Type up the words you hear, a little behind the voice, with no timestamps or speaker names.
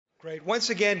Great. Once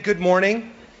again, good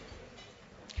morning.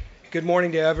 Good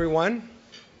morning to everyone.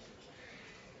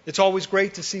 It's always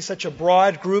great to see such a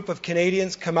broad group of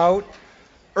Canadians come out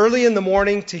early in the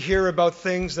morning to hear about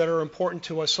things that are important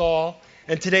to us all.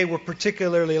 And today we're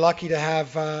particularly lucky to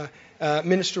have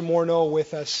Minister Morneau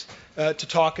with us to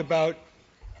talk about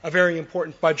a very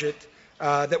important budget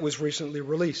that was recently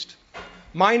released.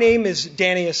 My name is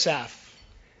Danny Asaf,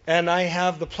 and I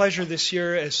have the pleasure this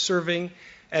year as serving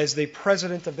as the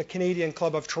president of the Canadian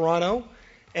Club of Toronto,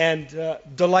 and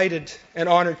delighted and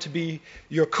honored to be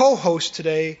your co-host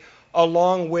today,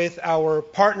 along with our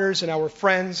partners and our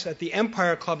friends at the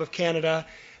Empire Club of Canada,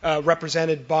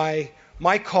 represented by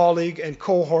my colleague and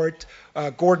cohort,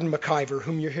 Gordon McIver,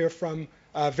 whom you'll hear from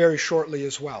very shortly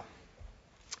as well.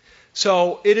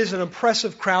 So it is an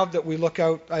impressive crowd that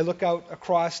I look out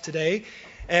across today,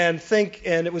 and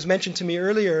it was mentioned to me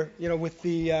earlier, with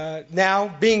the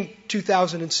now being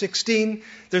 2016,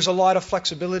 there's a lot of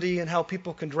flexibility in how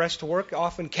people can dress to work,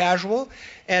 often casual,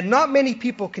 and not many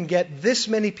people can get this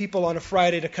many people on a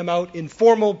Friday to come out in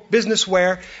formal business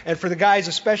wear, and for the guys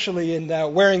especially in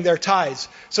wearing their ties.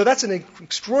 So that's an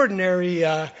extraordinary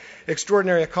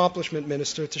accomplishment,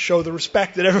 Minister, to show the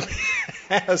respect that everybody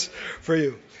has for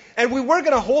you. And we were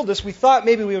going to hold this. We thought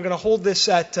maybe we were going to hold this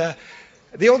at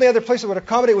the only other place that would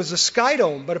accommodate was the Sky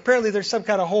Dome, but apparently there's some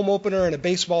kind of home opener and a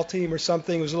baseball team or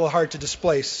something. It was a little hard to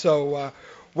displace, so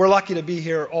we're lucky to be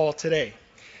here all today.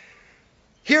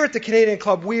 Here at the Canadian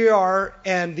Club, we are,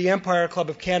 and the Empire Club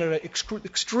of Canada,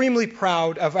 extremely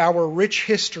proud of our rich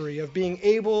history of being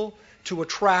able to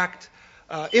attract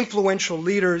influential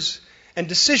leaders and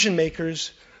decision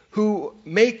makers who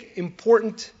make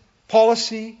important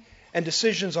policy and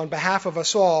decisions on behalf of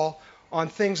us all on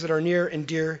things that are near and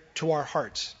dear to our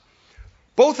hearts.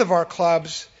 Both of our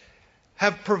clubs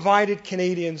have provided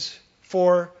Canadians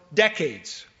for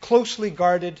decades closely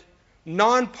guarded,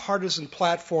 nonpartisan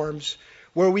platforms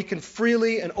where we can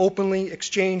freely and openly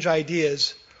exchange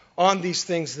ideas on these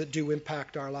things that do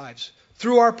impact our lives.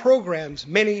 Through our programs,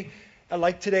 many,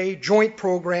 like today, joint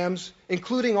programs,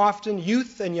 including often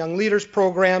youth and young leaders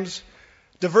programs,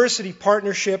 diversity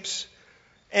partnerships,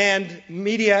 and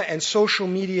media and social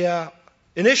media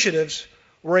initiatives,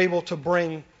 we're able to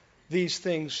bring these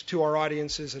things to our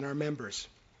audiences and our members.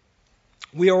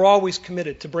 We are always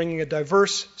committed to bringing a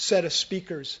diverse set of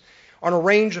speakers on a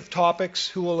range of topics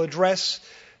who will address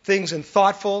things in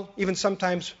thoughtful, even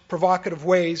sometimes provocative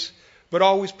ways, but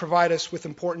always provide us with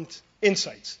important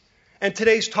insights. And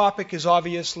today's topic is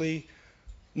obviously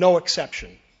no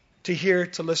exception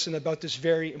to listen about this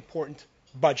very important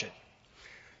budget.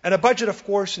 And a budget, of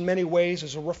course, in many ways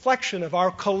is a reflection of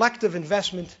our collective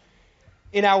investment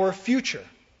in our future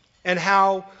and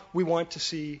how we want to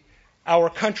see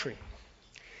our country.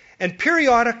 And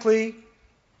periodically,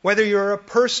 whether you're a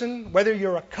person, whether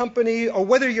you're a company, or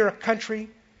whether you're a country,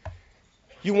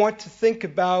 you want to think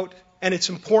about, and it's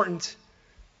important,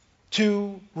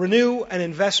 to renew an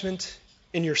investment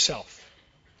in yourself.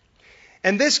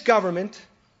 And this government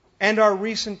and our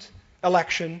recent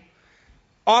election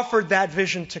offered that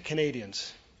vision to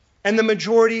Canadians. And the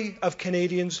majority of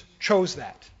Canadians chose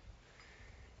that.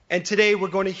 And today we're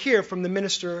going to hear from the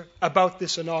Minister about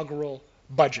this inaugural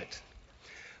budget.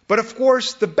 But of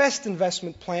course, the best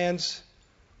investment plans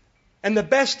and the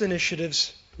best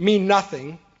initiatives mean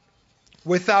nothing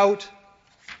without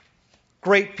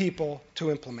great people to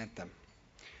implement them.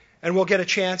 And we'll get a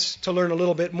chance to learn a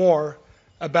little bit more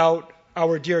about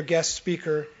our dear guest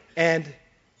speaker and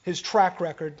his track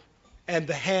record and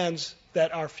the hands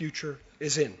that our future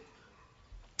is in.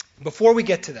 Before we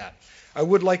get to that, I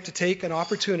would like to take an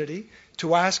opportunity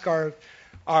to ask our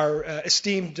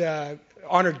esteemed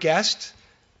honored guest,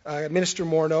 Minister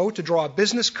Morneau, to draw a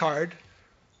business card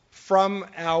from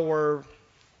our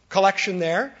collection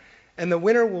there, and the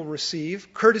winner will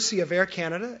receive, courtesy of Air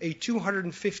Canada, a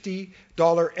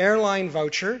 $250 airline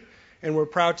voucher, and we're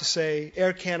proud to say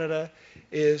Air Canada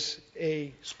is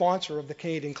a sponsor of the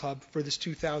Canadian Club for this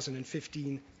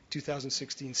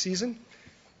 2015-2016 season.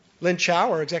 Lynn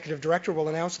Chow, our Executive Director, will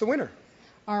announce the winner.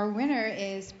 Our winner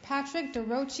is Patrick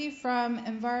DeRochi from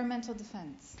Environmental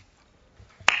Defense.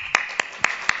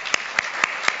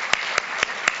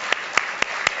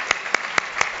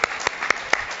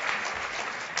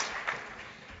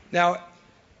 Now,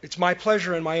 it's my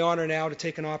pleasure and my honor now to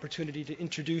take an opportunity to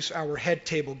introduce our head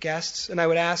table guests, and I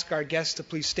would ask our guests to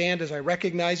please stand as I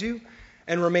recognize you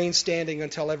and remain standing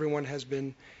until everyone has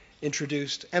been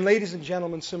introduced. And ladies and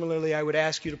gentlemen, similarly, I would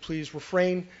ask you to please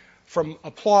refrain from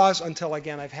applause until,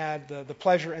 again, I've had the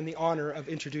pleasure and the honor of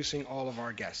introducing all of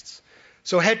our guests.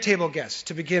 So head table guests,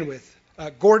 to begin with,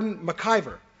 Gordon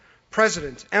McIver,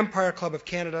 President, Empire Club of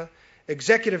Canada,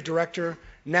 Executive Director,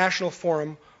 National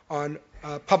Forum on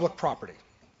Public Property.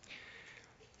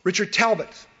 Richard Talbot,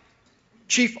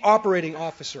 Chief Operating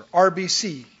Officer,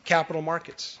 RBC Capital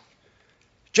Markets.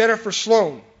 Jennifer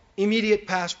Sloan, immediate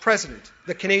past president,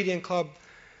 the Canadian Club,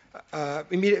 my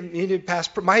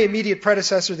immediate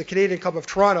predecessor, the Canadian Club of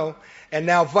Toronto, and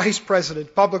now Vice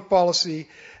President, Public Policy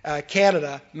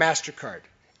Canada, MasterCard.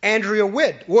 Andrea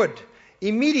Wood,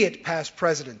 immediate past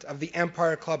president of the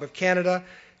Empire Club of Canada,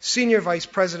 Senior Vice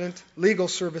President, Legal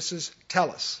Services,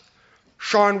 TELUS.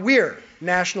 Sean Weir,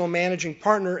 National Managing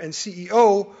Partner and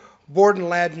CEO, Borden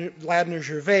Ladner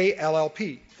Gervais,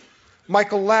 LLP.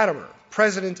 Michael Latimer,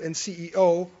 President and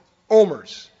CEO,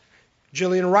 OMERS.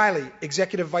 Gillian Riley,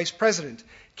 Executive Vice President,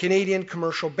 Canadian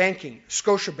Commercial Banking,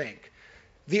 Scotiabank.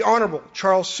 The Honourable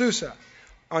Charles Sousa,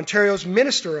 Ontario's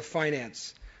Minister of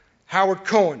Finance. Howard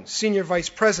Cohen, Senior Vice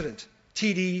President,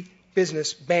 TD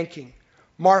Business Banking.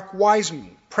 Mark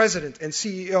Wiseman, President and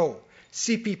CEO,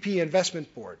 CPP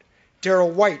Investment Board.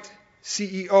 Darrell White,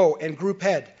 CEO and Group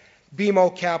Head,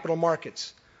 BMO Capital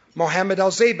Markets. Mohamed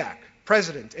Al-Zaybak,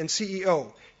 President and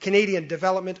CEO, Canadian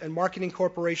Development and Marketing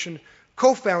Corporation,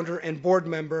 co-founder and board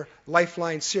member,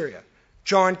 Lifeline Syria.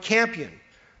 John Campion,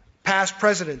 past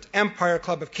President, Empire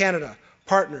Club of Canada,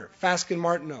 partner, Fasken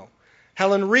Martineau.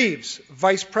 Helen Reeves,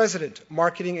 Vice President,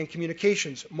 Marketing and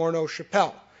Communications, Morneau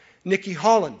Chappelle. Nikki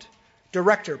Holland,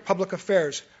 Director, Public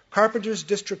Affairs, Carpenters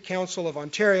District Council of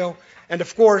Ontario, and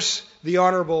of course, the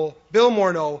Honourable Bill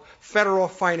Morneau, Federal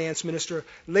Finance Minister.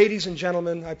 Ladies and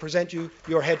gentlemen, I present you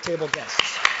your head table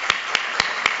guests.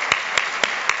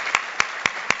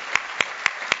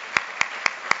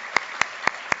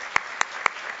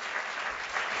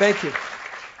 Thank you.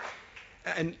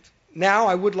 And now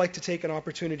I would like to take an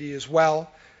opportunity as well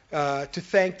to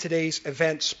thank today's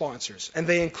event sponsors, and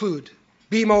they include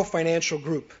BMO Financial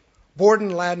Group,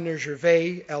 Borden Ladner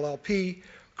Gervais, LLP,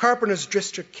 Carpenters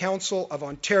District Council of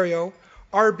Ontario,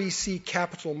 RBC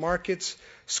Capital Markets,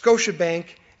 Scotiabank,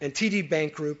 and TD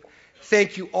Bank Group.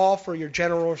 Thank you all for your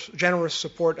generous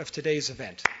support of today's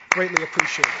event. Greatly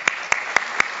appreciated.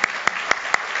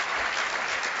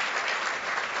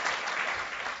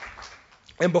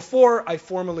 And before I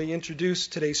formally introduce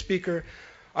today's speaker,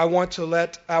 I want to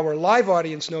let our live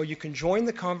audience know you can join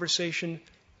the conversation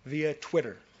via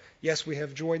Twitter. Yes, we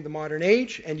have joined the modern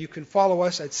age, and you can follow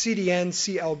us at CDN,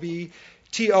 CLB,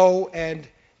 TO, and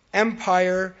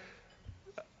Empire_Club.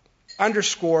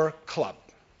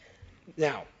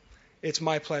 Now, it's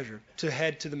my pleasure to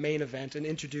head to the main event and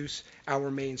introduce our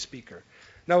main speaker.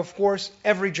 Now, of course,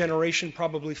 every generation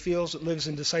probably feels it lives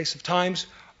in decisive times.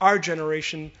 Our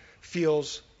generation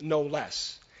feels no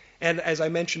less. And as I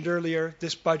mentioned earlier,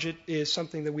 this budget is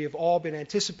something that we have all been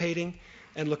anticipating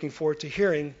and looking forward to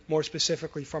hearing more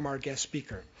specifically from our guest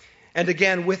speaker. And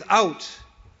again, without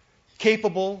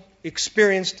capable,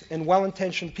 experienced, and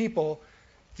well-intentioned people,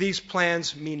 these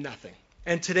plans mean nothing.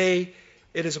 And today,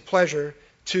 it is a pleasure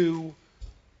to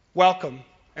welcome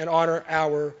and honor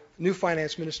our new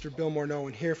Finance Minister, Bill Morneau,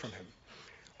 and hear from him.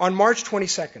 On March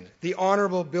 22nd, the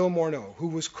Honourable Bill Morneau,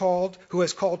 who has called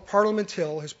Parliament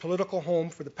Hill his political home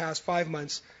for the past 5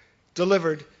 months,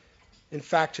 delivered, in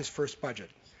fact, his first budget.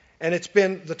 And it's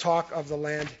been the talk of the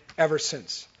land ever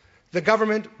since. The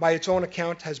government, by its own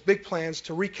account, has big plans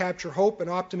to recapture hope and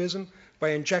optimism by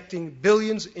injecting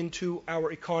billions into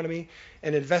our economy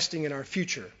and investing in our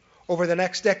future. Over the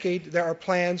next decade, there are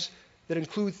plans that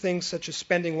include things such as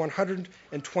spending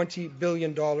 $120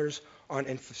 billion on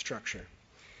infrastructure.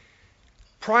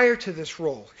 Prior to this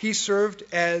role, he served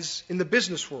in the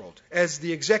business world as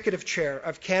the executive chair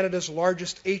of Canada's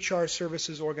largest HR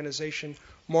services organization,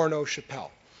 Morneau Chappelle.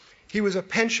 He was a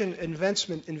pension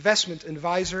investment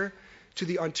advisor to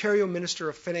the Ontario Minister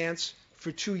of Finance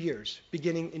for 2 years,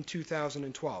 beginning in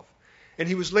 2012. And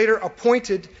he was later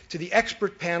appointed to the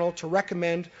expert panel to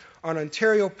recommend an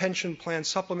Ontario pension plan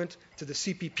supplement to the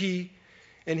CPP,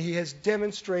 and he has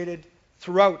demonstrated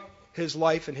throughout his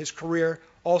life and his career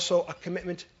also a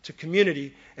commitment to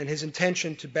community and his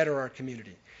intention to better our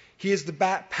community. He is the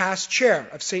past chair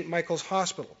of St. Michael's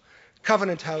Hospital,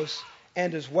 Covenant House,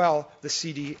 and as well the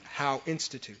C.D. Howe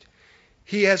Institute.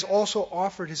 He has also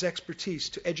offered his expertise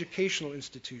to educational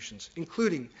institutions,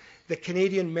 including the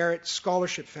Canadian Merit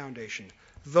Scholarship Foundation,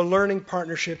 the Learning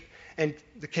Partnership, and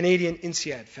the Canadian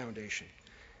INSEAD Foundation.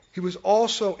 He was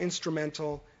also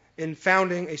instrumental in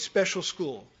founding a special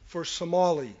school for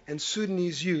Somali and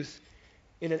Sudanese youth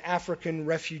in an African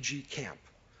refugee camp.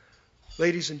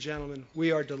 Ladies and gentlemen,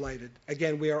 we are delighted.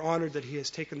 Again, we are honored that he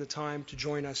has taken the time to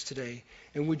join us today.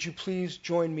 And would you please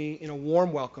join me in a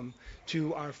warm welcome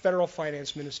to our Federal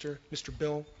Finance Minister, Mr.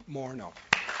 Bill Morneau.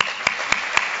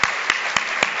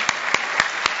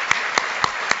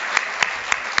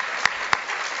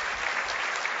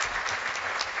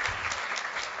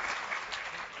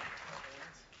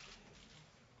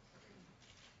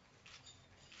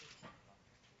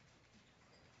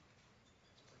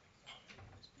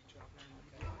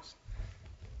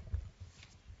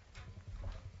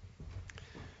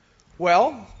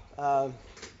 Well,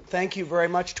 thank you very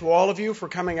much to all of you for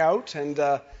coming out, and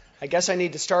I guess I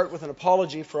need to start with an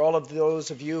apology for all of those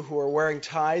of you who are wearing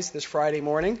ties this Friday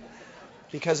morning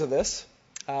because of this.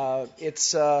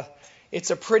 It's a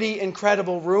pretty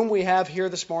incredible room we have here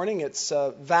this morning. It's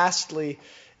vastly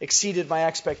exceeded my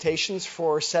expectations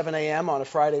for 7 a.m. on a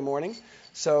Friday morning.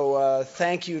 So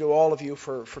thank you to all of you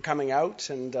for coming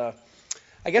out. And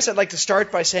I guess I'd like to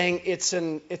start by saying it's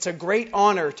a great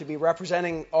honor to be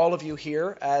representing all of you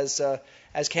here as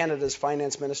Canada's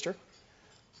Finance Minister.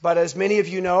 But as many of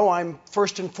you know, I'm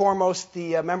first and foremost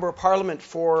the Member of Parliament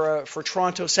for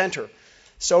Toronto Centre.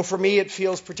 So for me, it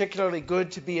feels particularly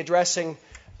good to be addressing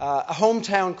a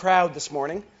hometown crowd this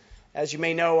morning. As you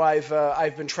may know,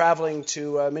 I've been traveling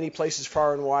to many places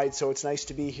far and wide, so it's nice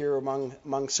to be here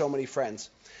among so many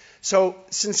friends. So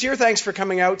sincere thanks for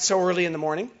coming out so early in the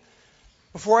morning.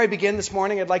 Before I begin this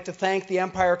morning, I'd like to thank the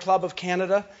Empire Club of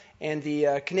Canada and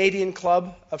the Canadian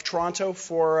Club of Toronto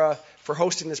for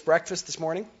hosting this breakfast this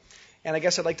morning. And I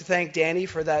guess I'd like to thank Danny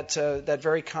for that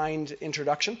very kind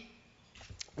introduction.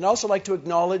 I'd also like to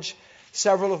acknowledge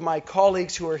several of my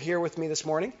colleagues who are here with me this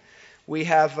morning. We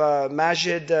have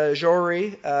Majid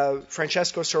Johri,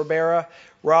 Francesco Sorbera,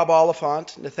 Rob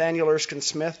Oliphant, Nathaniel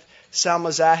Erskine-Smith,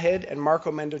 Salma Zahid, and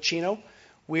Marco Mendocino.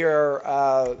 We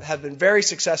have been very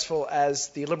successful as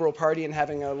the Liberal Party in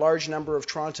having a large number of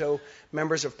Toronto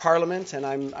members of Parliament, and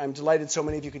I'm delighted so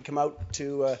many of you could come out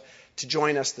to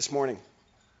join us this morning.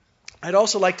 I'd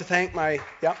also like to thank my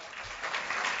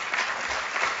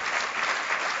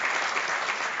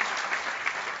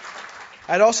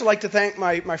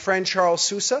friend Charles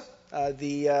Sousa,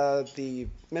 the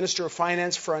Minister of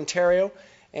Finance for Ontario,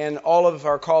 and all of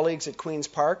our colleagues at Queen's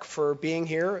Park for being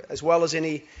here, as well as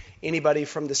anybody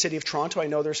from the City of Toronto. I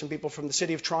know there's some people from the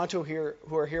City of Toronto here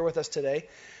who are here with us today.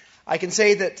 I can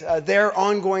say that their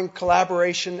ongoing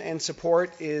collaboration and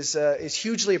support is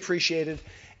hugely appreciated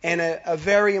and a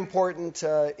very important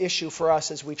issue for us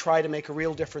as we try to make a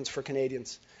real difference for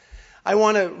Canadians. I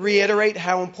want to reiterate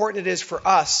how important it is for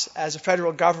us as a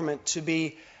federal government to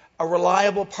be a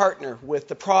reliable partner with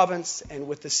the province and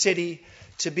with the city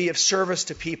to be of service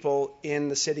to people in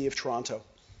the City of Toronto.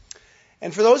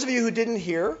 And for those of you who didn't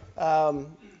hear,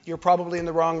 you're probably in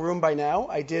the wrong room by now.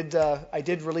 I did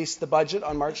release the budget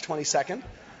on March 22nd.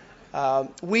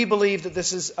 We believe that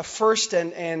this is a first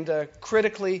and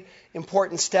critically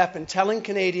important step in telling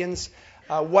Canadians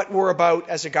what we're about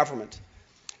as a government.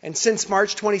 And since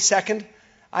March 22nd,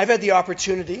 I've had the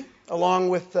opportunity, along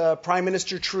with Prime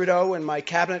Minister Trudeau and my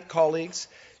cabinet colleagues,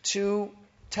 to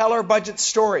tell our budget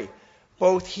story,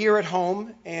 both here at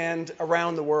home and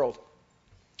around the world.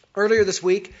 Earlier this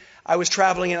week, I was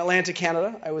traveling in Atlantic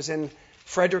Canada. I was in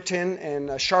Fredericton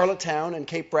and Charlottetown and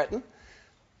Cape Breton.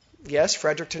 Yes,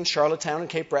 Fredericton, Charlottetown, and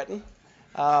Cape Breton.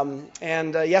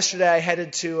 And yesterday I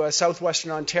headed to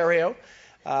southwestern Ontario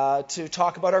to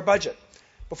talk about our budget.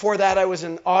 Before that, I was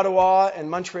in Ottawa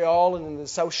and Montreal and in the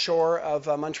South Shore of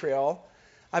Montreal.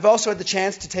 I've also had the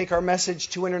chance to take our message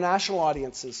to international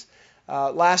audiences.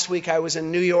 Last week, I was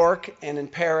in New York and in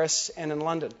Paris and in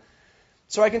London.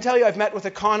 So I can tell you I've met with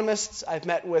economists, I've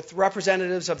met with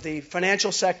representatives of the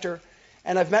financial sector,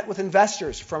 and I've met with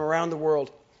investors from around the world.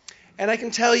 And I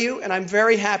can tell you, and I'm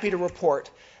very happy to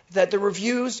report, that the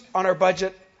reviews on our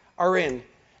budget are in,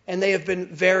 and they have been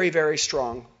very, very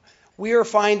strong. We are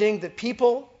finding that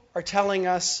people are telling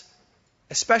us,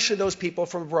 especially those people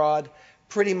from abroad,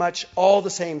 pretty much all the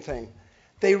same thing.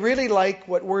 They really like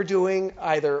what we're doing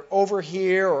either over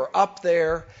here or up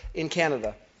there in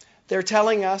Canada. They're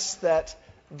telling us that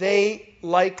they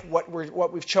like what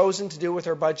we've chosen to do with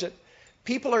our budget.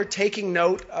 People are taking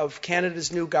note of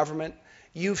Canada's new government.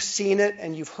 You've seen it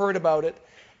and you've heard about it,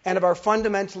 and of our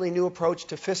fundamentally new approach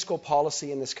to fiscal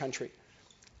policy in this country.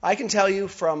 I can tell you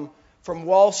from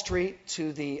Wall Street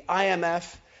to the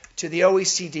IMF to the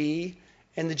OECD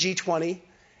and the G20,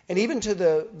 and even to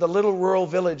the little rural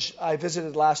village I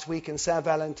visited last week in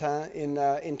Saint-Valentin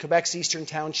in Quebec's Eastern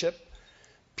Township,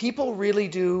 people really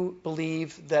do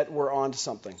believe that we're on to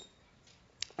something.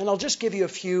 And I'll just give you a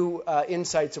few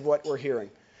insights of what we're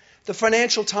hearing. The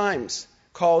Financial Times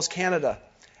calls Canada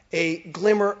a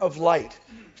glimmer of light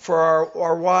for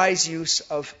our wise use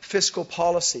of fiscal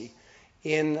policy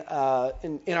in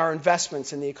our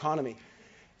investments in the economy.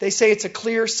 They say it's a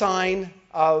clear sign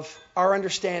of our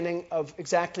understanding of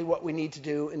exactly what we need to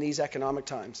do in these economic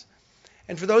times.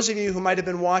 And for those of you who might have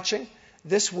been watching,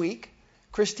 this week,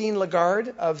 Christine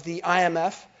Lagarde of the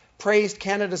IMF praised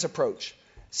Canada's approach,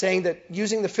 saying that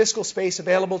using the fiscal space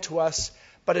available to us,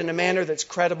 but in a manner that's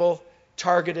credible,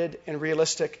 targeted, and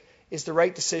realistic, is the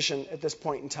right decision at this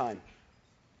point in time.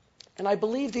 And I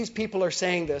believe these people are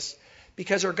saying this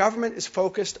because our government is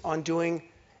focused on doing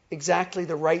exactly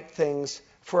the right things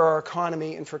for our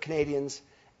economy and for Canadians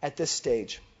at this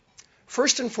stage.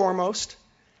 First and foremost,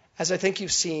 as I think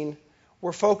you've seen,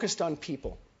 we're focused on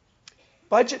people.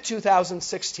 Budget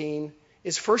 2016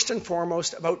 is first and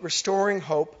foremost about restoring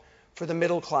hope for the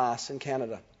middle class in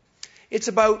Canada. It's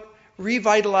about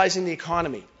revitalizing the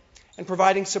economy and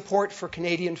providing support for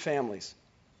Canadian families.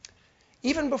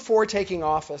 Even before taking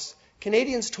office,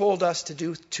 Canadians told us to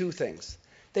do two things.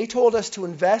 They told us to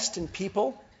invest in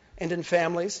people and in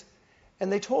families,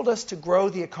 and they told us to grow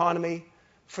the economy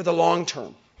for the long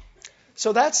term.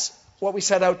 So that's what we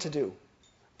set out to do.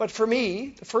 But for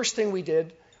me, the first thing we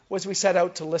did was we set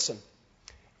out to listen.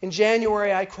 In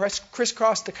January, I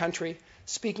crisscrossed the country,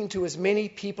 speaking to as many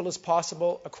people as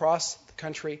possible across the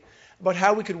country about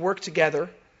how we could work together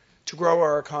to grow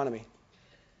our economy.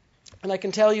 And I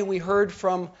can tell you we heard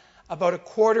from about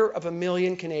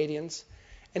 250,000 Canadians,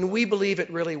 and we believe it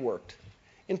really worked.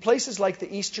 In places like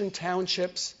the Eastern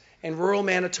Townships and rural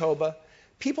Manitoba,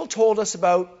 people told us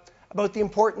about the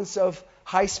importance of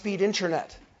high-speed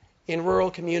internet in rural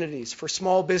communities for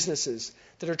small businesses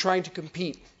that are trying to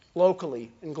compete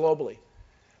locally and globally.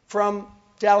 From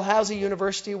Dalhousie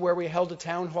University, where we held a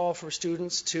town hall for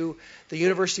students, to the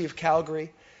University of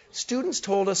Calgary, students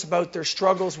told us about their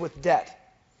struggles with debt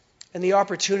and the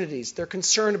opportunities. They're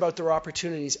concerned about their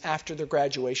opportunities after their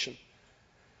graduation.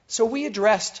 So we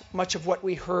addressed much of what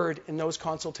we heard in those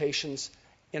consultations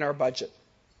in our budget.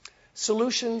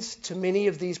 Solutions to many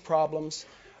of these problems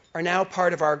are now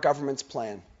part of our government's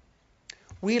plan.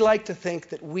 We like to think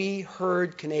that we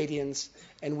heard Canadians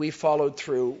and we followed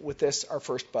through with this, our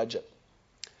first budget.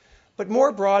 But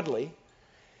more broadly,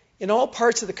 in all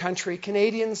parts of the country,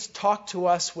 Canadians talk to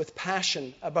us with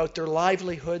passion about their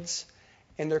livelihoods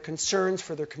and their concerns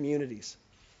for their communities.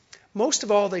 Most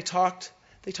of all, they talked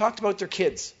about their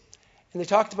kids, and they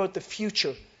talked about the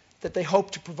future that they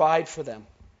hope to provide for them.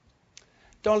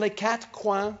 Dans les quatre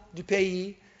coins du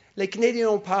pays, les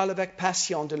Canadiens parlent avec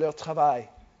passion de leur travail,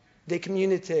 des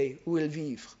communautés où ils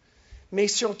vivent. Mais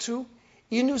surtout,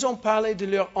 ils nous ont parlé de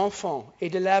leurs enfants et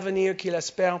de l'avenir qu'ils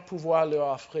espèrent pouvoir leur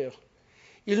offrir.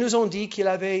 Ils nous ont dit qu'ils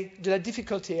avaient de la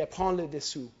difficulté à prendre des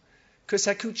sous, que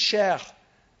ça coûte cher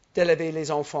d'élever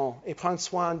les enfants et prendre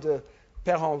soin de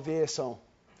parents vieillissants.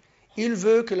 Ils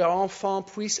veulent que leurs enfants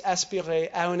puissent aspirer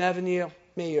à un avenir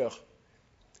meilleur.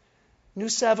 Nous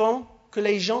savons que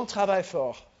les gens travaillent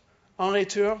fort. En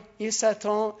retour, ils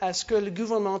s'attendent à ce que le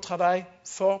gouvernement travaille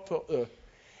fort pour eux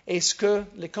et ce que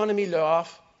l'économie leur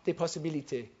offre des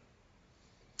possibilités.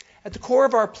 At the core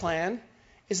of our plan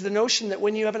is the notion that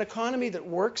when you have an economy that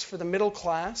works for the middle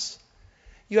class,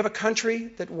 you have a country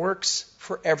that works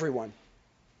for everyone.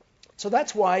 So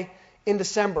that's why in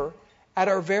December, at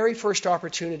our very first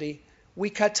opportunity, we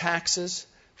cut taxes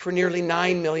for nearly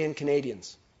 9 million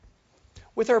Canadians.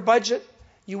 With our budget,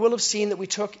 you will have seen that we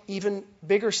took even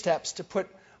bigger steps to put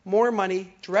more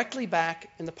money directly back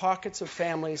in the pockets of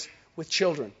families with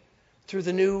children through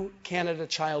the new Canada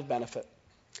Child Benefit.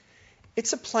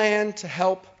 It's a plan to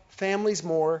help families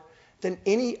more than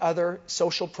any other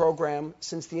social program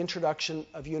since the introduction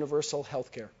of universal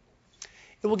health care.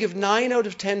 It will give 9 out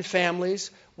of 10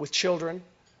 families with children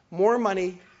more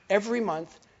money every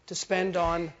month to spend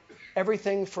on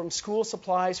everything from school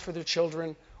supplies for their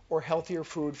children or healthier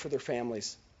food for their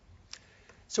families.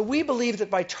 So we believe that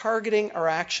by targeting our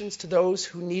actions to those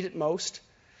who need it most,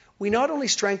 we not only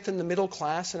strengthen the middle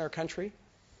class in our country,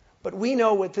 but we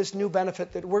know with this new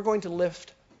benefit that we're going to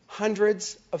lift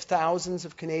hundreds of thousands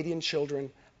of Canadian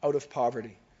children out of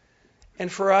poverty.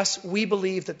 And for us, we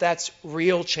believe that that's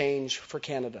real change for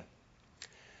Canada.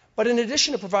 But in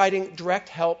addition to providing direct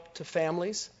help to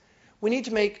families, we need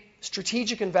to make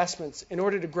strategic investments in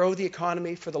order to grow the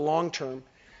economy for the long term.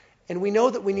 And we know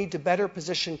that we need to better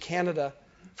position Canada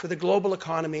for the global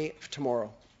economy of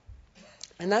tomorrow.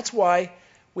 And that's why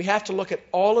we have to look at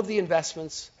all of the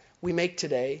investments we make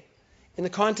today in the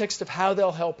context of how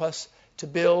they'll help us to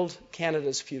build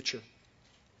Canada's future.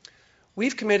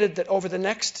 We've committed that over the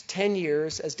next 10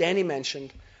 years, as Danny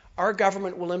mentioned, our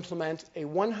government will implement a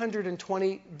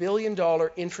 $120 billion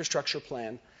infrastructure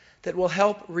plan that will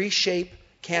help reshape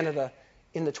Canada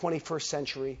in the 21st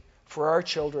century for our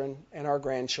children and our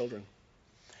grandchildren.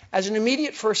 As an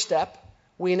immediate first step,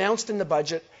 we announced in the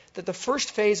budget that the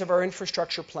first phase of our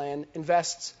infrastructure plan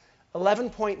invests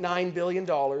 $11.9 billion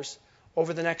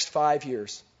over the next 5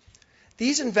 years.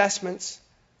 These investments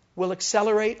will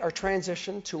accelerate our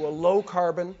transition to a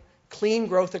low-carbon, clean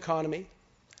growth economy.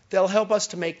 They'll help us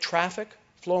to make traffic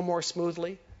flow more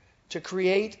smoothly, to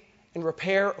create and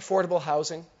repair affordable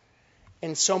housing,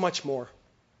 and so much more.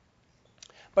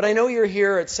 But I know you're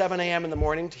here at 7 a.m. in the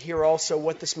morning to hear also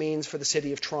what this means for the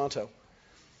City of Toronto.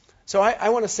 So I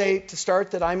want to say to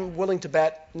start that I'm willing to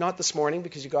bet, not this morning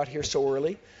because you got here so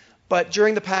early, but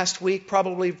during the past week,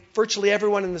 probably virtually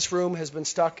everyone in this room has been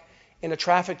stuck in a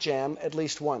traffic jam at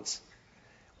least once.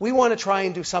 We want to try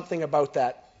and do something about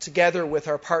that, together with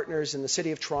our partners in the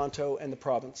City of Toronto and the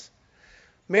province.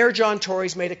 Mayor John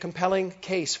Tory's made a compelling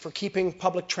case for keeping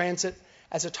public transit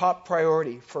as a top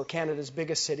priority for Canada's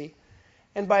biggest city.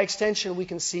 And by extension, we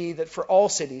can see that for all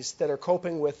cities that are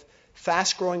coping with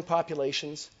fast-growing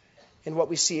populations and what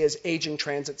we see as aging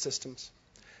transit systems.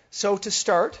 So to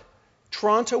start,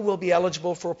 Toronto will be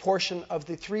eligible for a portion of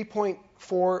the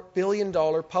 $3.4 billion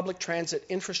Public Transit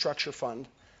Infrastructure Fund,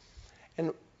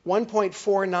 and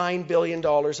 $1.49 billion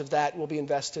of that will be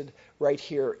invested right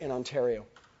here in Ontario.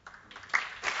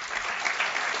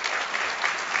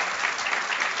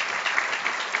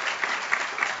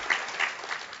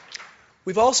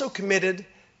 We've also committed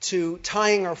to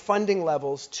tying our funding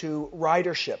levels to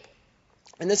ridership.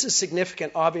 And this is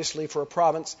significant, obviously, for a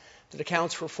province that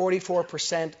accounts for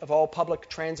 44% of all public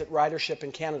transit ridership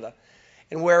in Canada,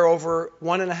 and where over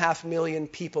 1.5 million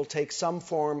people take some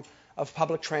form of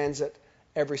public transit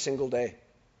every single day.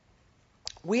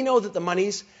 We know that the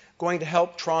money's going to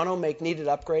help Toronto make needed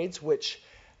upgrades, which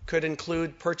could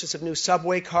include purchase of new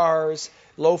subway cars,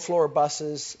 low-floor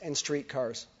buses, and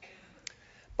streetcars.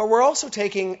 But we're also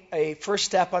taking a first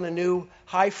step on a new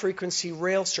high-frequency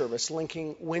rail service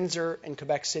linking Windsor and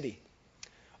Quebec City.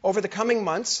 Over the coming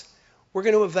months, we're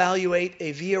going to evaluate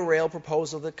a Via Rail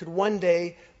proposal that could one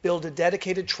day build a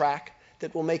dedicated track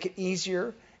that will make it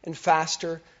easier and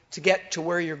faster to get to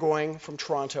where you're going from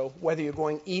Toronto, whether you're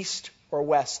going east or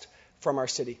west from our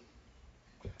city.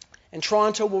 And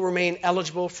Toronto will remain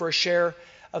eligible for a share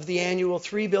of the annual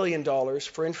 $3 billion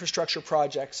for infrastructure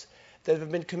projects that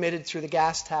have been committed through the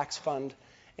gas tax fund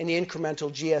and the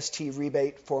incremental GST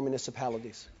rebate for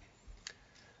municipalities.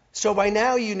 So by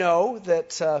now you know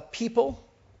that people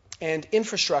and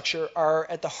infrastructure are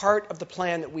at the heart of the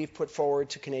plan that we've put forward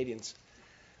to Canadians.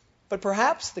 But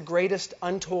perhaps the greatest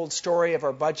untold story of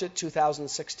our budget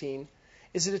 2016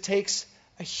 is that it takes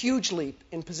a huge leap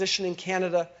in positioning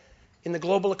Canada in the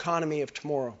global economy of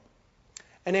tomorrow,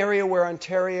 an area where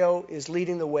Ontario is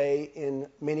leading the way in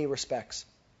many respects.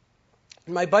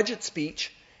 In my budget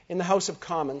speech in the House of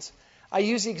Commons, I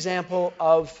use the example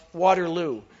of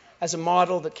Waterloo as a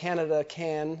model that Canada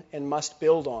can and must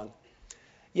build on.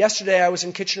 Yesterday, I was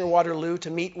in Kitchener-Waterloo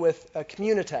to meet with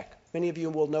Communitech. Many of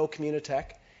you will know Communitech.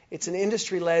 It's an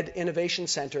industry-led innovation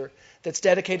center that's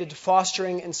dedicated to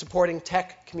fostering and supporting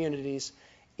tech communities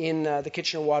in the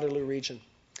Kitchener-Waterloo region.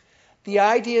 The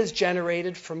ideas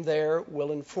generated from there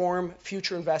will inform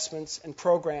future investments and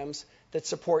programs that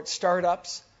support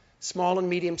startups, small and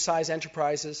medium-sized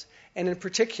enterprises, and in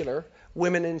particular,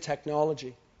 women in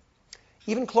technology.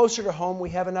 Even closer to home, we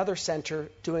have another center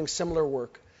doing similar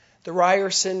work, the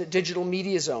Ryerson Digital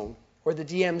Media Zone, or the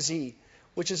DMZ,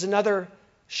 which is another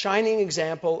shining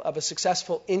example of a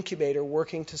successful incubator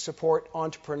working to support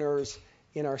entrepreneurs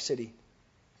in our city.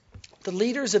 The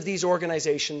leaders of these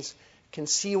organizations can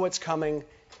see what's coming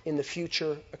in the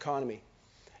future economy.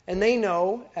 And they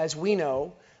know, as we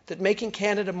know, that making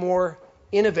Canada more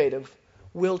innovative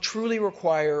will truly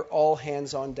require all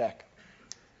hands on deck.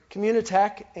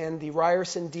 Communitech and the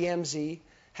Ryerson DMZ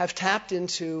have tapped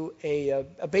into a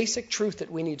basic truth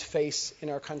that we need to face in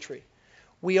our country.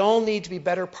 We all need to be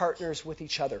better partners with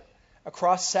each other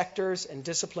across sectors and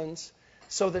disciplines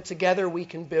so that together we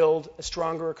can build a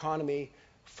stronger economy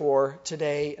for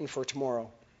today and for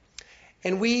tomorrow.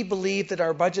 And we believe that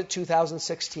our budget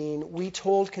 2016, we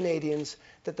told Canadians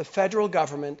that the federal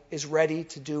government is ready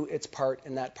to do its part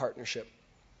in that partnership.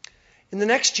 In the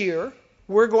next year,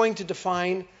 we're going to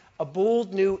define a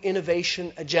bold new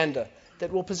innovation agenda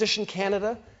that will position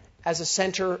Canada as a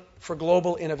center for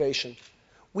global innovation.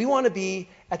 We want to be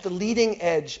at the leading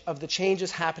edge of the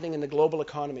changes happening in the global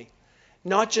economy,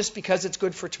 not just because it's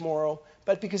good for tomorrow,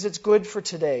 but because it's good for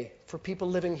today, for people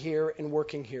living here and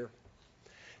working here.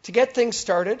 To get things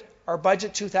started, our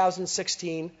budget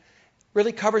 2016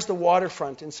 really covers the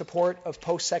waterfront in support of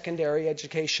post-secondary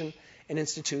education and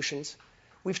institutions.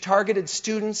 We've targeted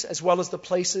students as well as the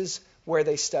places where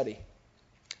they study.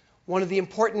 One of the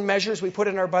important measures we put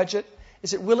in our budget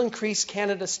is it will increase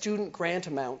Canada's student grant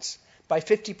amounts by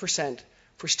 50%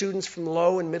 for students from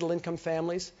low and middle income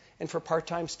families and for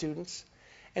part-time students.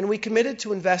 And we committed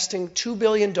to investing $2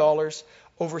 billion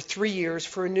over 3 years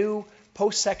for a new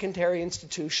post-secondary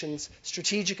institutions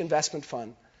strategic investment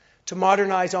fund to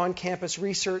modernize on-campus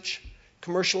research,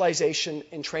 commercialization,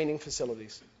 and training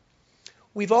facilities.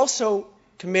 We've also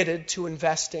committed to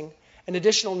investing an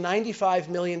additional $95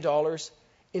 million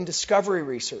in discovery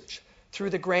research through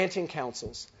the granting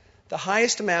councils, the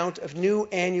highest amount of new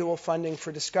annual funding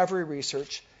for discovery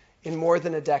research in more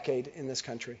than a decade in this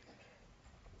country.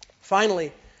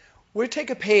 Finally, we'll take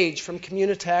a page from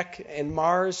Communitech and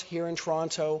Mars here in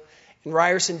Toronto and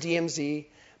Ryerson DMZ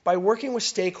by working with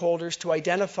stakeholders to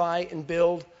identify and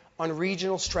build on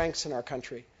regional strengths in our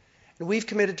country. And we've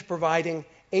committed to providing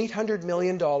 $800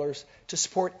 million to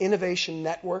support innovation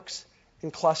networks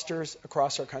and clusters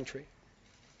across our country.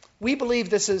 We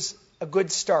believe this is a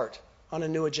good start on a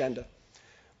new agenda.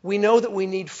 We know that we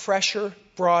need fresher,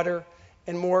 broader,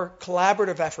 and more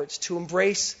collaborative efforts to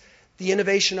embrace the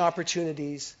innovation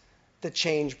opportunities that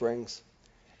change brings.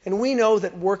 And we know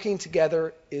that working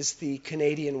together is the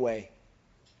Canadian way.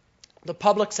 The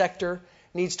public sector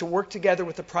needs to work together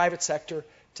with the private sector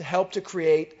to help to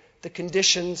create the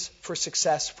conditions for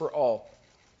success for all.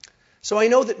 So I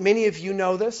know that many of you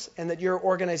know this and that your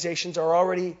organizations are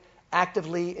already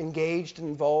actively engaged and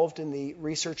involved in the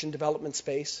research and development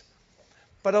space.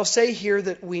 But I'll say here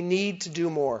that we need to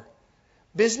do more.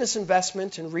 Business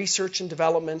investment in research and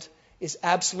development is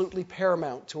absolutely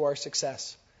paramount to our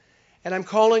success. And I'm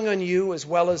calling on you, as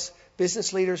well as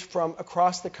business leaders from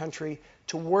across the country,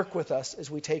 to work with us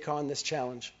as we take on this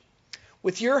challenge.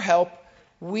 With your help,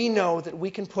 we know that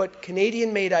we can put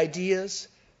Canadian-made ideas,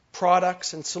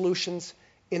 products, and solutions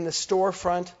in the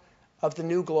storefront of the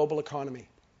new global economy.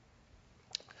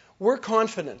 We're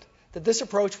confident that this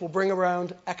approach will bring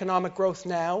around economic growth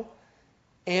now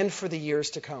and for the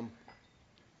years to come.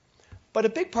 But a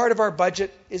big part of our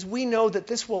budget is we know that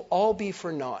this will all be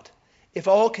for naught if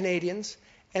all Canadians,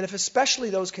 and if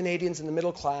especially those Canadians in the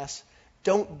middle class,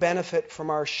 don't benefit from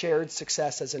our shared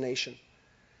success as a nation.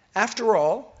 After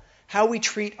all, how we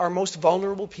treat our most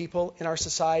vulnerable people in our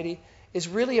society is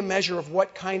really a measure of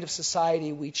what kind of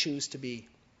society we choose to be.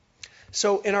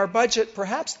 So in our budget,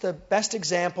 perhaps the best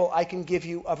example I can give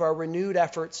you of our renewed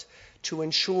efforts to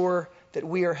ensure that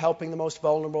we are helping the most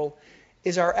vulnerable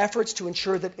is our efforts to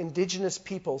ensure that Indigenous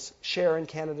peoples share in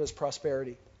Canada's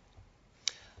prosperity.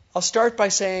 I'll start by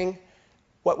saying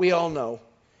what we all know.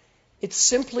 It's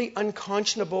simply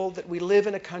unconscionable that we live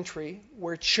in a country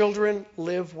where children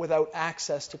live without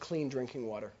access to clean drinking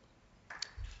water.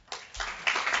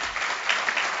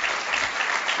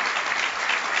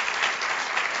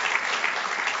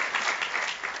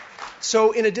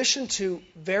 So in addition to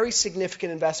very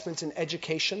significant investments in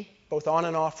education, both on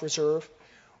and off reserve,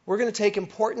 we're going to take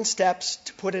important steps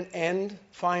to put an end,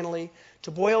 finally,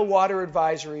 to boil water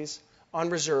advisories on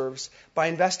reserves by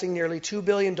investing nearly $2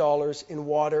 billion in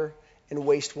water and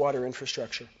wastewater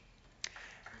infrastructure.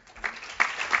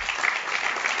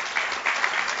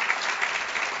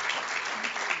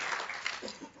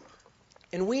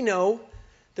 And we know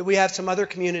that we have some other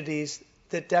communities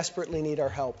that desperately need our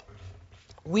help.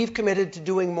 We've committed to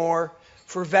doing more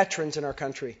for veterans in our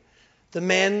country, the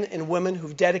men and women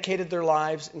who've dedicated their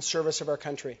lives in service of our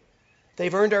country.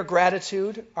 They've earned our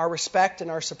gratitude, our respect,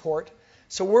 and our support,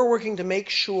 so we're working to make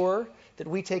sure that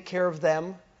we take care of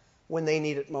them when they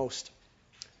need it most.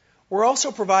 We're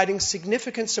also providing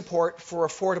significant support for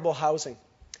affordable housing.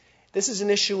 This is an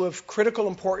issue of critical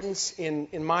importance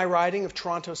in my riding of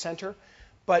Toronto Centre,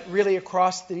 but really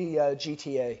across the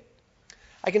GTA.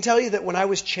 I can tell you that when I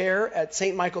was chair at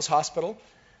St. Michael's Hospital,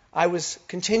 I was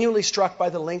continually struck by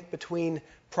the link between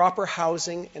proper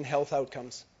housing and health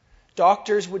outcomes.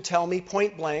 Doctors would tell me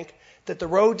point blank that the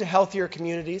road to healthier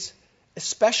communities,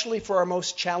 especially for our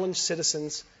most challenged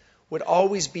citizens, would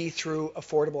always be through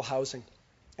affordable housing.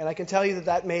 And I can tell you that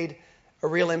that made a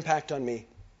real impact on me.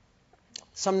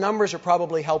 Some numbers are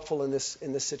probably helpful in this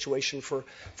situation for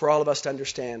all of us to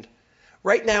understand.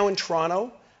 Right now in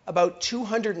Toronto, about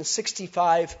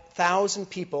 265,000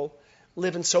 people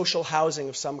live in social housing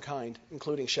of some kind,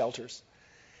 including shelters.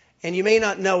 And you may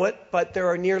not know it, but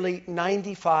there are nearly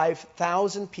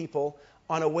 95,000 people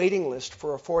on a waiting list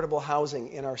for affordable housing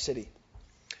in our city.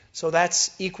 So that's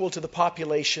equal to the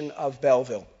population of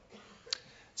Belleville.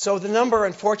 So the number,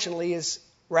 unfortunately, is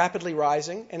rapidly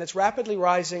rising, and it's rapidly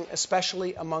rising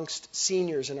especially amongst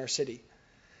seniors in our city.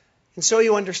 And so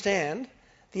you understand,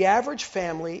 the average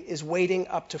family is waiting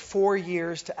up to 4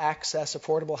 years to access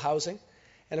affordable housing.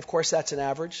 And of course, that's an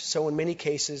average. So in many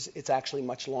cases, it's actually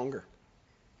much longer.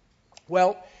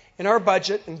 Well, in our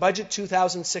budget, in Budget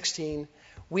 2016,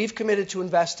 we've committed to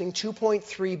investing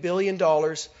 $2.3 billion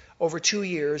over 2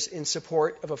 years in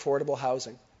support of affordable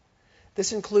housing.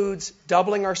 This includes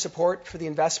doubling our support for the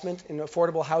Investment in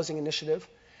Affordable Housing Initiative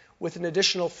with an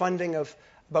additional funding of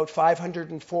about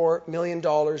 $504 million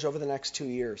over the next 2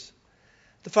 years.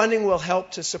 The funding will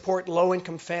help to support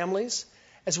low-income families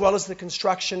as well as the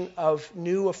construction of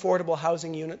new affordable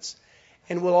housing units,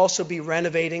 and we'll also be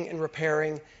renovating and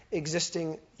repairing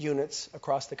existing units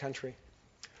across the country.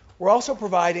 We're also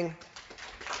providing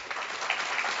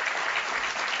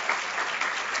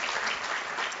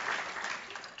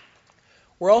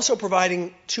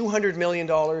 $200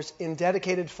 million in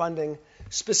dedicated funding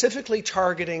specifically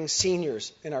targeting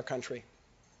seniors in our country.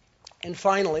 And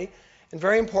finally, and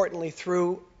very importantly,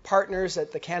 through partners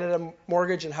at the Canada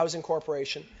Mortgage and Housing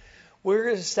Corporation, we're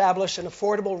going to establish an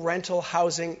affordable rental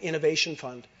housing innovation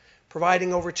fund,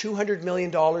 providing over $200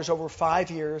 million over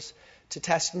 5 years to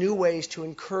test new ways to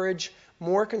encourage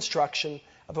more construction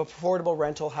of affordable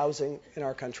rental housing in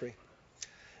our country.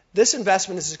 This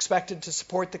investment is expected to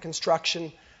support the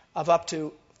construction of up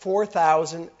to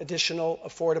 4,000 additional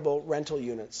affordable rental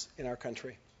units in our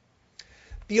country.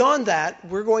 Beyond that,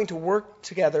 we're going to work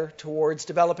together towards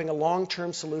developing a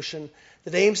long-term solution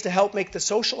that aims to help make the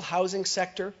social housing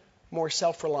sector more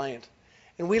self-reliant.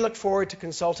 And we look forward to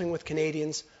consulting with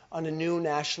Canadians on a new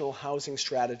national housing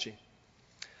strategy.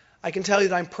 I can tell you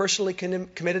that I'm personally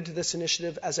committed to this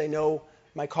initiative, as I know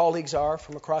my colleagues are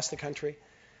from across the country.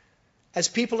 As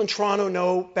people in Toronto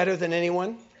know better than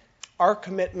anyone, our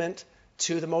commitment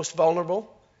to the most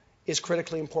vulnerable is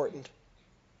critically important.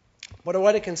 But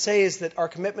what I can say is that our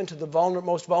commitment to the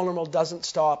most vulnerable doesn't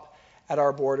stop at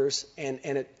our borders, and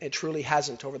it truly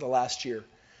hasn't over the last year.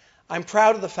 I'm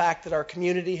proud of the fact that our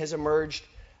community has emerged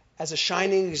as a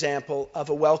shining example of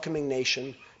a welcoming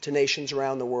nation to nations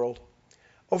around the world.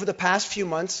 Over the past few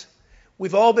months,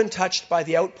 we've all been touched by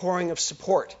the outpouring of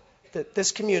support that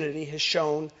this community has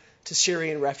shown to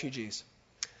Syrian refugees.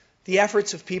 The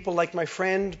efforts of people like my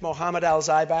friend Mohammed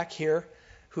Al-Zaibak here,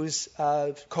 who's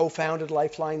co-founded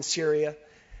Lifeline Syria,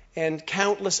 and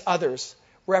countless others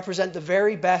represent the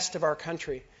very best of our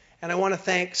country. And I want to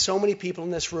thank so many people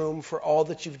in this room for all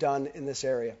that you've done in this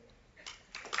area.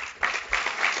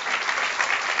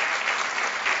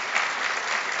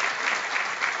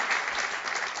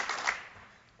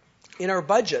 In our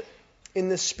budget, in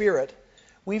this spirit,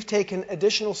 we've taken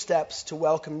additional steps to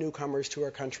welcome newcomers to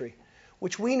our country,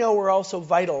 which we know are also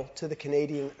vital to the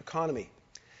Canadian economy.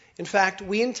 In fact,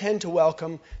 we intend to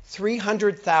welcome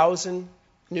 300,000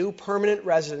 new permanent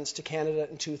residents to Canada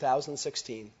in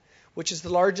 2016, which is the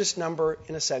largest number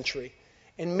in a century,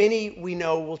 and many we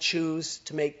know will choose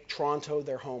to make Toronto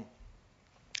their home.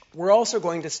 We're also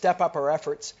going to step up our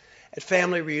efforts at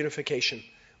family reunification,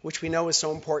 which we know is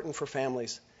so important for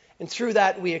families. And through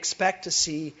that, we expect to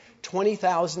see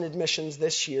 20,000 admissions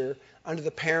this year under the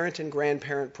parent and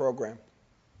grandparent program.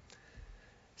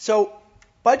 So,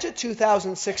 Budget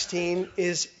 2016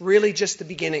 is really just the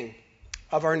beginning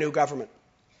of our new government.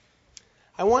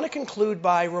 I want to conclude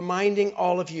by reminding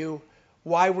all of you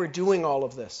why we're doing all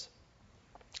of this.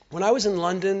 When I was in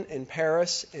London, in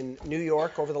Paris, in New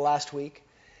York over the last week,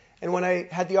 and when I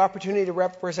had the opportunity to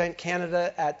represent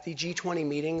Canada at the G20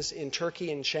 meetings in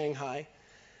Turkey and Shanghai,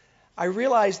 I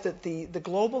realized that the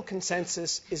global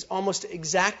consensus is almost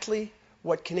exactly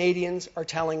what Canadians are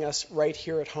telling us right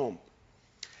here at home.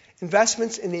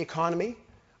 Investments in the economy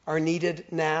are needed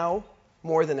now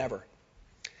more than ever.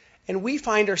 And we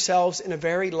find ourselves in a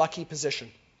very lucky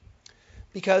position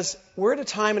because we're at a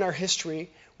time in our history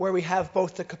where we have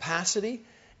both the capacity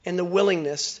and the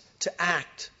willingness to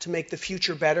act to make the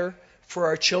future better for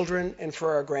our children and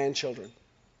for our grandchildren.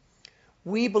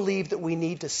 We believe that we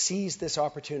need to seize this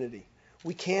opportunity.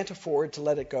 We can't afford to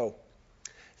let it go.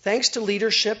 Thanks to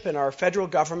leadership in our federal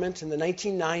government in the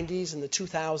 1990s and the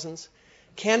 2000s,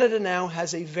 Canada now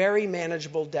has a very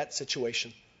manageable debt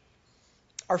situation.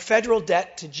 Our federal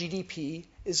debt to GDP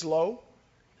is low.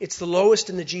 It's the lowest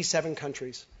in the G7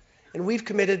 countries. And we've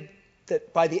committed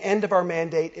that by the end of our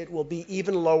mandate, it will be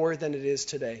even lower than it is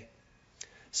today.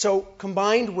 So,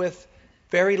 combined with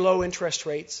very low interest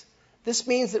rates, this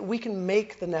means that we can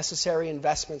make the necessary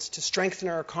investments to strengthen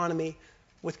our economy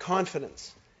with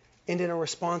confidence and in a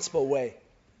responsible way.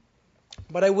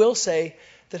 But I will say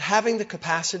that having the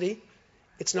capacity,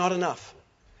 it's not enough.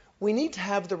 We need to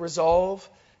have the resolve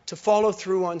to follow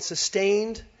through on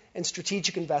sustained and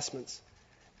strategic investments,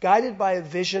 guided by a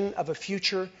vision of a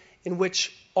future in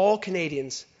which all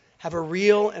Canadians have a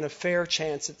real and a fair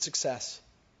chance at success.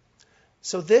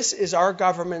 So this is our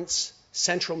government's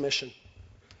central mission.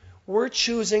 We're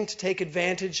choosing to take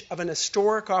advantage of an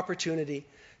historic opportunity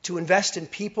to invest in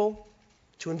people,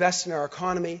 to invest in our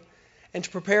economy, and to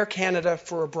prepare Canada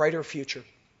for a brighter future.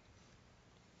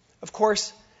 Of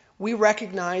course, we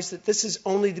recognize that this is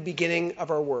only the beginning of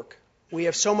our work. We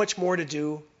have so much more to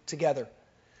do together.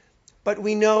 But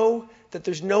we know that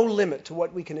there's no limit to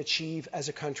what we can achieve as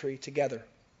a country together.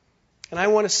 And I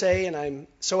want to say, and I'm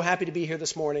so happy to be here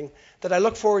this morning, that I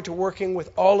look forward to working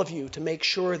with all of you to make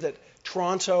sure that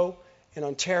Toronto and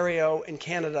Ontario and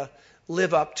Canada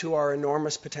live up to our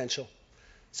enormous potential.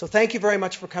 So thank you very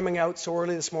much for coming out so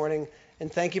early this morning,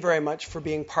 and thank you very much for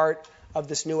being part of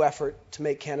this new effort to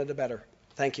make Canada better.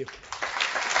 Thank you.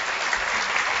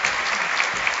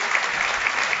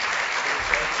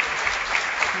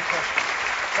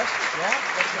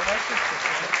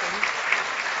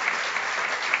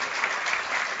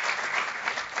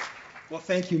 Well,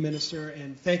 thank you, Minister,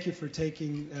 and thank you for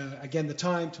taking, again, the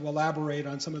time to elaborate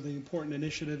on some of the important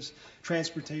initiatives: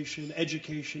 transportation,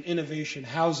 education, innovation,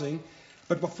 housing.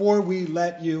 But before we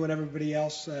let you and everybody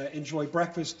else enjoy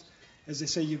breakfast, as they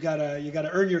say, you gotta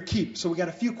earn your keep. So we got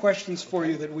a few questions for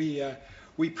you that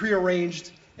we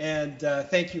prearranged, and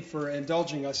thank you for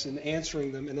indulging us in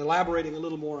answering them and elaborating a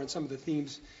little more on some of the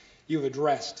themes you've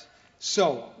addressed.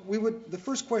 So the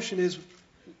first question is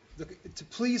to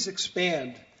please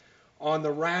expand on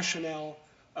the rationale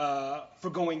for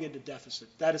going into deficit.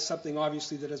 That is something,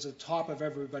 obviously, that is at the top of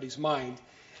everybody's mind.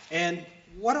 And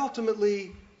what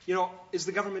ultimately, is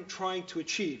the government trying to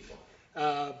achieve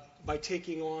by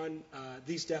taking on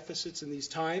these deficits in these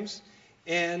times,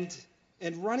 and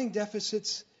running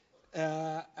deficits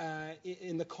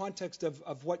in the context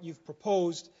of what you've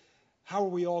proposed? How are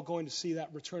we all going to see that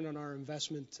return on our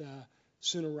investment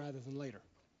sooner rather than later?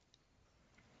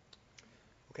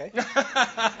 Okay.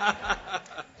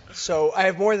 So I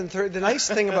have more than 30. The nice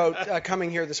thing about coming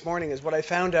here this morning is what I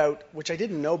found out, which I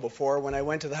didn't know before when I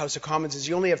went to the House of Commons, is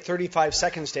you only have 35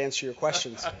 seconds to answer your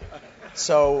questions.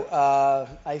 So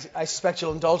I suspect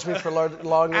you'll indulge me for longer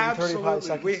than 35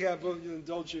 seconds. We'll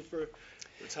indulge you for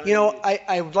time.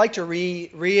 I would like to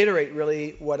reiterate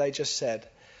really what I just said.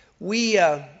 We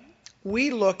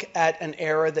look at an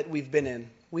era that we've been in.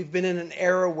 We've been in an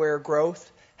era where growth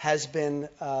has been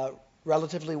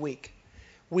relatively weak.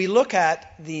 We look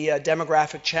at the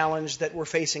demographic challenge that we're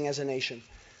facing as a nation.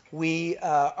 We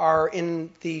are in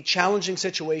the challenging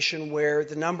situation where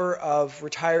the number of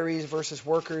retirees versus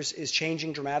workers is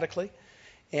changing dramatically,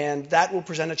 and that will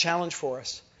present a challenge for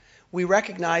us. We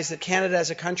recognize that Canada as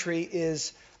a country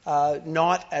is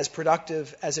not as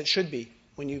productive as it should be.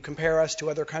 When you compare us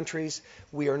to other countries,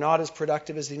 we are not as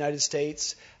productive as the United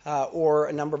States or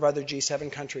a number of other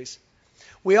G7 countries.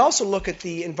 We also look at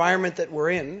the environment that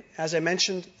we're in. As I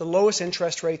mentioned, the lowest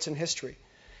interest rates in history.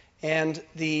 And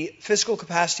the fiscal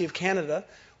capacity of Canada,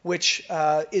 which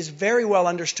is very well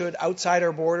understood outside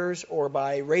our borders or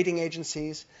by rating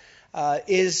agencies,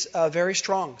 is very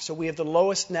strong. So we have the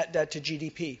lowest net debt to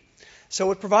GDP.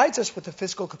 So it provides us with the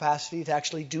fiscal capacity to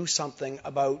actually do something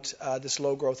about this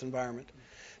low growth environment.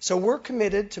 So we're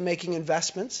committed to making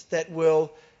investments that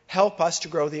will help us to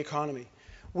grow the economy.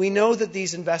 We know that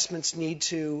these investments need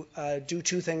to do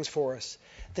two things for us.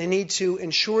 They need to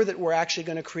ensure that we're actually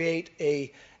going to create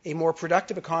a more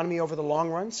productive economy over the long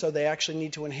run, so they actually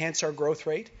need to enhance our growth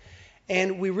rate.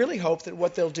 And we really hope that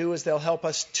what they'll do is they'll help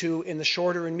us to, in the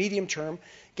shorter and medium term,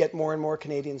 get more and more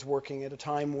Canadians working at a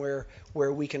time where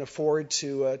we can afford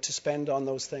to spend on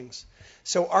those things.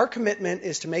 So our commitment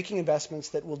is to making investments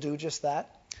that will do just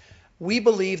that. We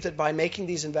believe that by making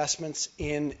these investments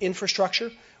in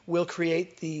infrastructure, we'll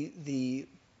create the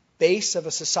base of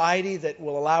a society that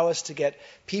will allow us to get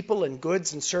people and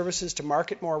goods and services to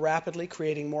market more rapidly,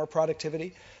 creating more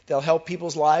productivity. They'll help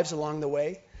people's lives along the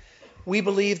way. We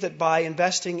believe that by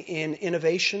investing in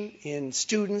innovation, in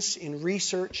students, in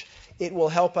research, it will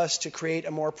help us to create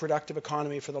a more productive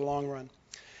economy for the long run.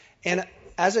 And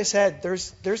as I said,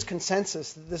 there's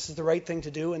consensus that this is the right thing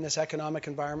to do in this economic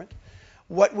environment.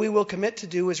 What we will commit to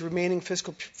do is remaining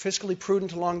fiscally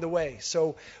prudent along the way.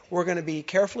 So we're going to be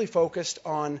carefully focused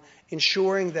on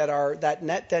ensuring that that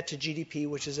net debt to GDP,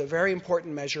 which is a very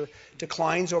important measure,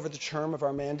 declines over the term of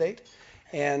our mandate.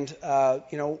 And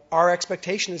our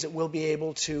expectation is that we'll be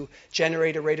able to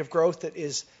generate a rate of growth that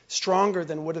is stronger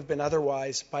than would have been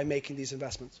otherwise by making these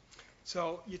investments.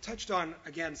 So you touched on,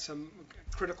 again, some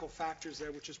critical factors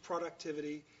there, which is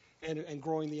productivity and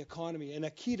growing the economy. And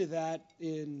a key to that,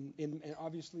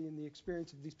 obviously in the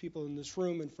experience of these people in this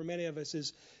room and for many of us,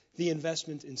 is the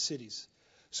investment in cities.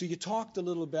 So you talked a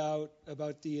little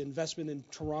about the investment in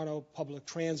Toronto public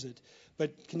transit,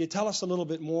 but can you tell us a little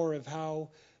bit more of how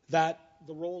the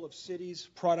role of cities,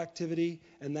 productivity,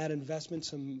 and that investment,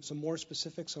 some more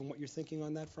specifics on what you're thinking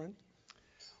on that front?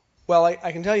 Well,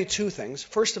 I can tell you two things.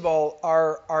 First of all,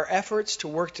 our efforts to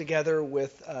work together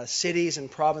with cities and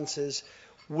provinces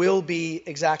will be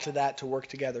exactly that, to work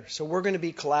together. So we're going to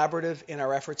be collaborative in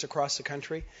our efforts across the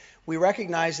country. We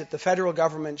recognize that the federal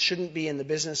government shouldn't be in the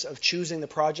business of choosing the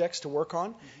projects to work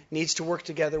on. Needs to work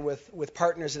together with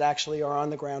partners that actually are on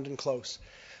the ground and close.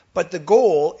 But the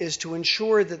goal is to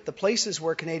ensure that the places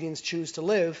where Canadians choose to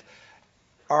live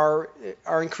are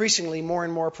increasingly more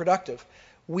and more productive.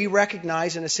 We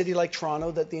recognize in a city like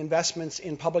Toronto that the investments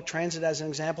in public transit, as an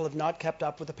example, have not kept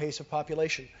up with the pace of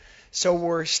population. So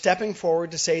we're stepping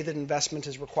forward to say that investment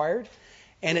is required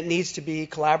and it needs to be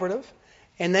collaborative.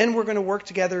 And then we're going to work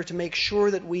together to make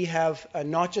sure that we have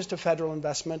not just a federal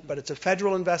investment, but it's a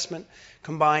federal investment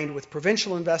combined with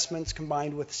provincial investments,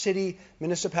 combined with city,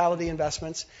 municipality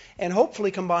investments, and hopefully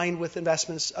combined with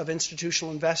investments of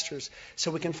institutional investors,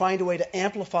 so we can find a way to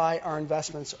amplify our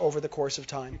investments over the course of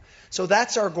time. So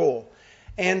that's our goal.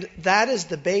 And that is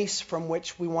the base from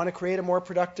which we want to create a more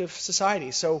productive society.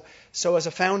 So as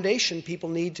a foundation, people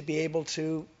need to be able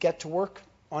to get to work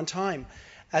on time.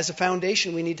 As a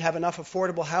foundation, we need to have enough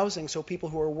affordable housing so people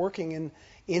who are working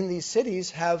in these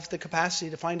cities have the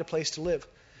capacity to find a place to live.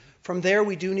 From there,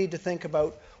 we do need to think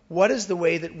about what is the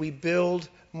way that we build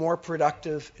more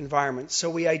productive environments. So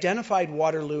we identified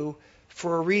Waterloo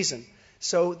for a reason.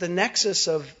 So the nexus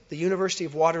of the University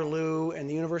of Waterloo and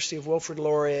the University of Wilfrid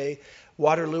Laurier,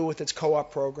 Waterloo with its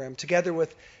co-op program, together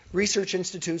with research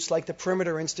institutes like the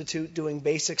Perimeter Institute doing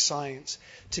basic science,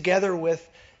 together with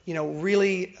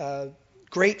really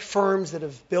great firms that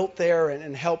have built there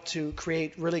and helped to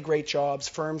create really great jobs,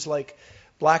 firms like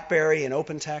BlackBerry and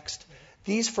OpenText.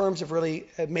 These firms have really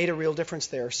made a real difference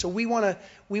there. So we want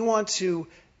to,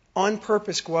 on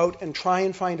purpose, go out and try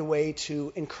and find a way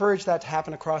to encourage that to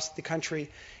happen across the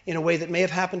country in a way that may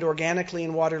have happened organically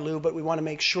in Waterloo, but we want to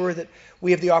make sure that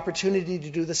we have the opportunity to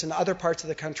do this in other parts of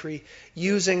the country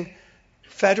using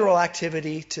federal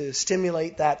activity to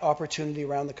stimulate that opportunity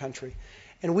around the country.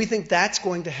 And we think that's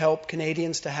going to help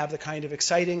Canadians to have the kind of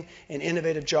exciting and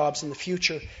innovative jobs in the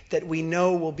future that we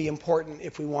know will be important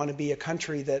if we want to be a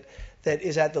country that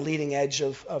is at the leading edge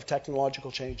of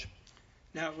technological change.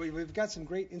 Now, we've got some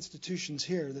great institutions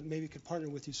here that maybe could partner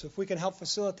with you. So if we can help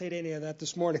facilitate any of that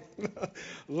this morning,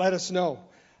 let us know.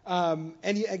 And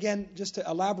again, just to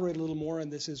elaborate a little more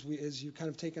on this, as you kind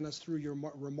of taken us through your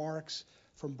remarks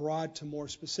from broad to more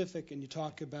specific, and you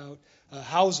talk about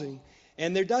housing.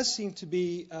 And there does seem to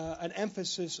be an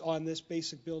emphasis on this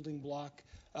basic building block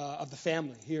of the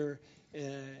family here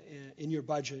in your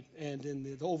budget and in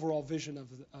the overall vision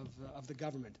of the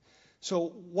government. So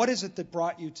what is it that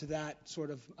brought you to that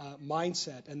sort of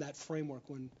mindset and that framework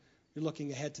when you're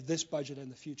looking ahead to this budget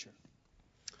and the future?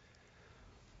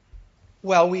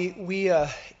 Well, we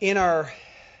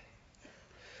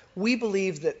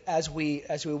believe that as we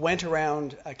went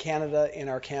around Canada in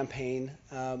our campaign,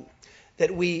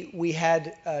 that we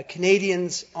had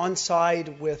Canadians on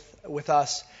side with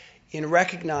us in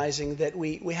recognizing that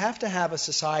we have to have a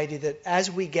society that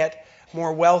as we get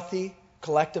more wealthy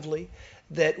collectively,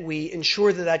 that we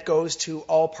ensure that goes to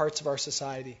all parts of our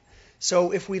society.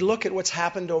 So if we look at what's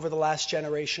happened over the last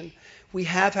generation, we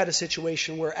have had a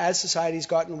situation where as society's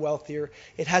gotten wealthier,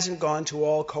 it hasn't gone to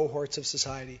all cohorts of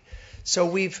society. So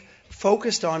we've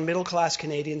focused on middle-class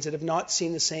Canadians that have not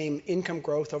seen the same income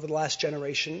growth over the last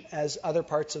generation as other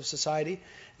parts of society,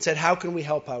 and said, how can we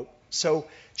help out? So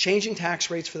changing tax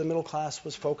rates for the middle class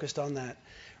was focused on that.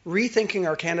 Rethinking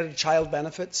our Canada Child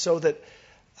Benefit so that,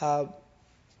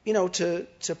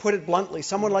 to put it bluntly,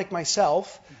 someone like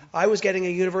myself, I was getting a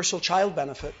universal child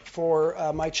benefit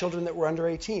for my children that were under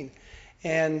 18.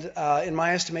 And in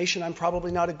my estimation, I'm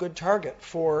probably not a good target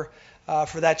for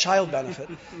that child benefit.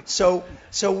 So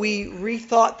we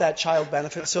rethought that child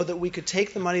benefit so that we could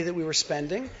take the money that we were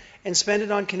spending and spend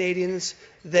it on Canadians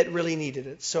that really needed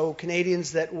it. So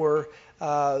Canadians that were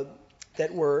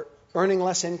earning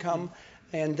less income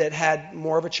and that had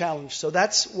more of a challenge. So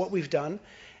that's what we've done.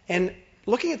 And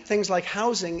looking at things like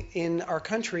housing in our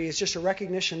country is just a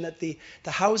recognition that the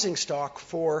housing stock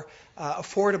for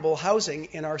affordable housing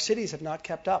in our cities have not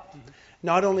kept up. Mm-hmm.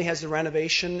 Not only has the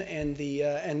renovation and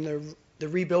the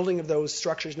rebuilding of those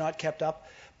structures not kept up,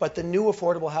 but the new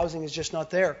affordable housing is just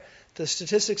not there. The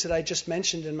statistics that I just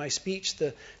mentioned in my speech,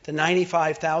 the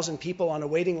 95,000 people on a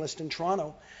waiting list in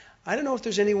Toronto, I don't know if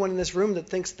there's anyone in this room that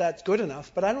thinks that's good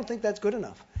enough, but I don't think that's good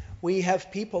enough. We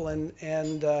have people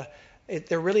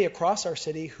they're really across our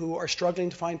city who are struggling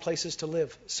to find places to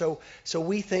live. So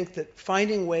we think that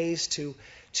finding ways to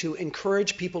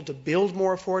encourage people to build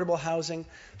more affordable housing,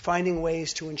 finding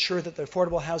ways to ensure that the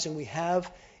affordable housing we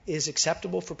have is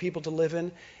acceptable for people to live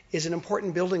in, is an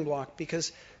important building block,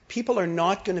 because people are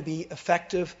not going to be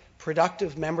effective,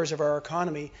 productive members of our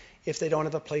economy if they don't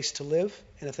have a place to live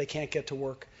and if they can't get to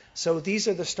work. So these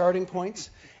are the starting points.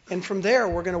 And from there,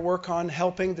 we're going to work on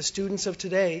helping the students of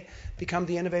today become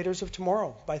the innovators of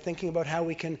tomorrow by thinking about how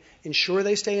we can ensure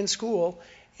they stay in school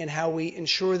and how we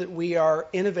ensure that we are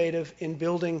innovative in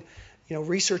building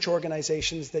research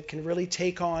organizations that can really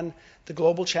take on the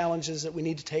global challenges that we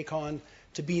need to take on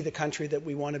to be the country that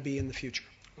we want to be in the future.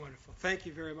 Wonderful. Thank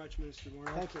you very much, Minister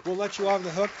Morneau. Thank you. We'll let you off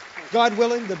the hook. God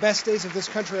willing, the best days of this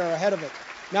country are ahead of it.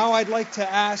 Now I'd like to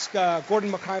ask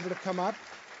Gordon McIver to come up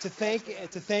to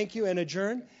thank you and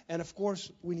adjourn. And of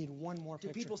course, we need one more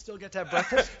picture. Do people still get to have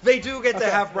breakfast? They do get to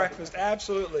have breakfast,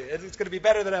 absolutely. It's going to be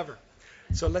better than ever.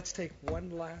 So let's take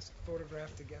one last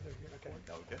photograph together here. Okay.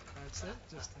 That's it.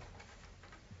 Just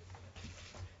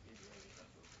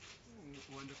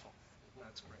wonderful.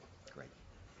 That's great.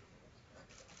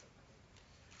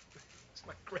 It's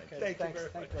great. Okay, Thank you very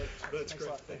much. That's Thanks great.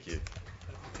 a lot. Thank you.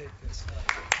 Let me take this.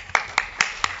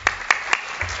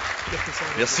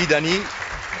 Merci, Danny.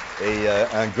 Et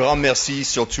un grand merci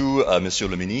surtout à Monsieur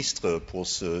le ministre pour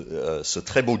ce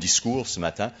très beau discours ce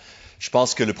matin. Je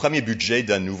pense que le premier budget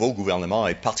d'un nouveau gouvernement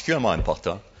est particulièrement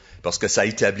important parce que ça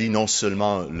établit non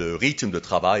seulement le rythme de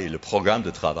travail et le programme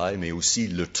de travail, mais aussi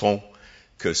le ton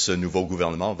que ce nouveau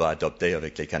gouvernement va adopter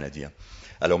avec les Canadiens.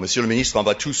 Alors, Monsieur le ministre, on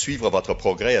va tous suivre votre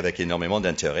progrès avec énormément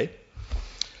d'intérêt.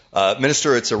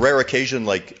 Minister, it's a rare occasion,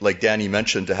 like Danny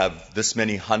mentioned, to have this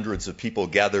many hundreds of people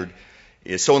gathered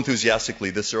so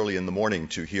enthusiastically this early in the morning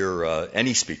to hear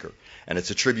any speaker. And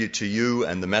it's a tribute to you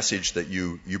and the message that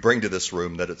you bring to this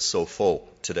room that it's so full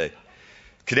today.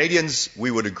 Canadians,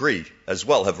 we would agree, as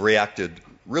well, have reacted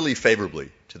really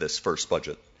favorably to this first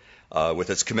budget, with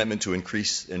its commitment to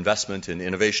increase investment in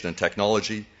innovation and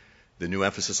technology, the new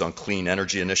emphasis on clean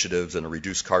energy initiatives and a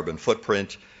reduced carbon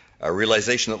footprint, a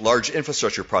realization that large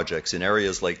infrastructure projects in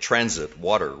areas like transit,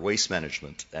 water, waste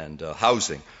management, and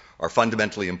housing are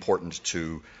fundamentally important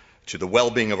to the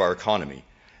well-being of our economy,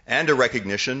 and a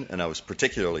recognition, and I was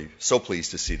particularly so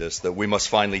pleased to see this, that we must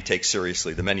finally take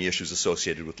seriously the many issues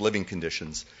associated with living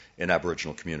conditions in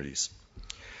Aboriginal communities.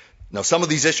 Now, some of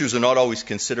these issues are not always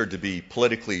considered to be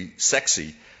politically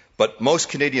sexy, but most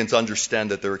Canadians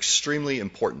understand that they're extremely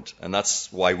important, and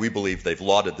that's why we believe they've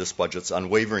lauded this budget's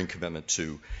unwavering commitment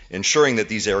to ensuring that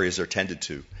these areas are tended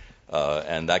to,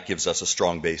 and that gives us a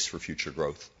strong base for future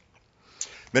growth.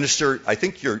 Minister, I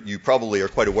think you probably are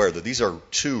quite aware that these are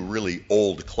two really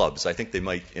old clubs. I think they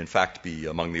might, in fact, be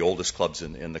among the oldest clubs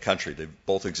in the country. They've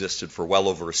both existed for well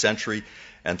over a century,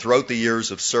 and throughout the years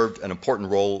have served an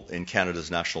important role in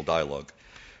Canada's national dialogue.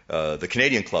 The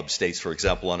Canadian Club states, for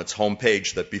example, on its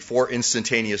homepage that before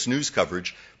instantaneous news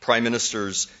coverage, Prime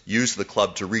Ministers used the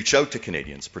club to reach out to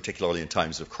Canadians, particularly in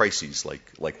times of crises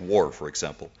like war, for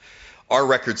example. Our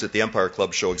records at the Empire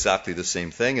Club show exactly the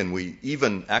same thing, and we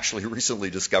even actually recently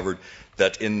discovered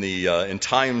that in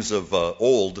times of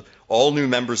old, all new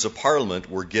members of Parliament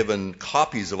were given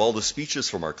copies of all the speeches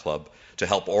from our club to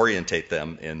help orientate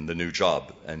them in the new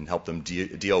job and help them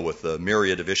deal with the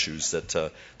myriad of issues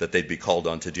that they'd be called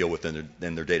on to deal with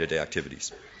in their day-to-day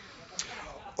activities.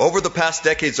 Over the past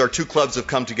decades, our two clubs have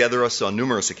come together on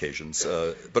numerous occasions,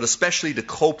 but especially to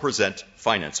co-present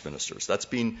finance ministers. That's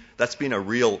been a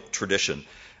real tradition,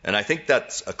 and I think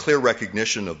that's a clear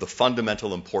recognition of the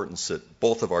fundamental importance that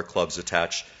both of our clubs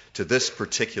attach to this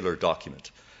particular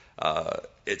document.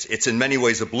 It's in many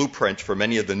ways a blueprint for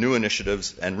many of the new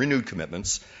initiatives and renewed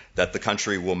commitments that the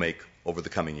country will make over the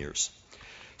coming years.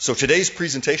 So today's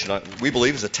presentation, we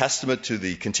believe, is a testament to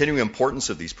the continuing importance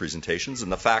of these presentations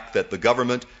and the fact that the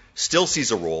government still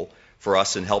sees a role for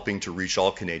us in helping to reach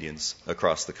all Canadians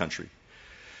across the country.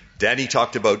 Danny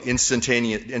talked about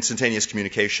instantaneous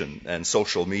communication and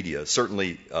social media.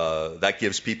 Certainly, that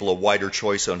gives people a wider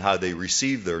choice on how they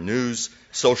receive their news,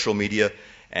 social media,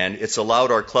 and it's allowed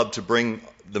our club to bring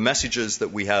the messages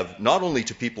that we have not only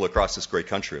to people across this great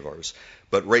country of ours,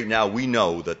 but right now we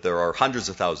know that there are hundreds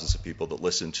of thousands of people that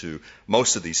listen to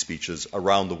most of these speeches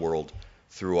around the world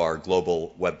through our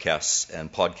global webcasts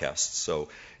and podcasts. So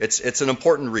it's an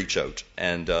important reach out.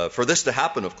 And for this to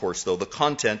happen, of course, though, the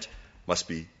content must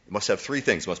have three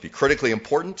things. It must be critically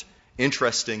important,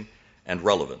 interesting, and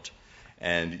relevant.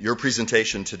 And your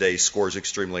presentation today scores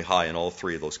extremely high in all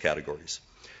three of those categories.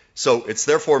 So it's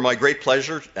therefore my great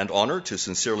pleasure and honor to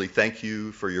sincerely thank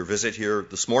you for your visit here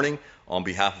this morning on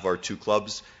behalf of our two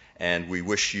clubs, and we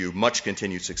wish you much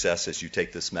continued success as you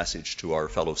take this message to our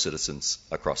fellow citizens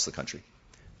across the country.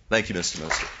 Thank you, Mr.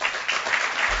 Minister.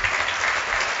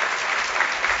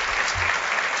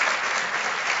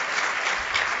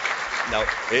 Now,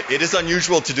 it is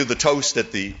unusual to do the toast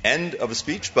at the end of a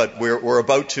speech, but we're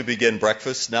about to begin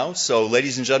breakfast now. So,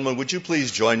 ladies and gentlemen, would you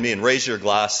please join me and raise your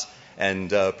glass and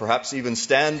perhaps even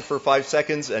stand for 5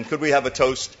 seconds? And could we have a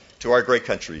toast to our great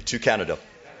country, to Canada?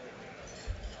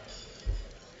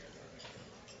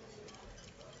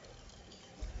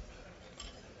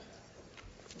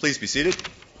 Please be seated.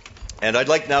 And I'd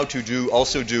like now to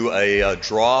also do a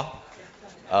draw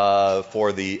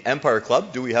for the Empire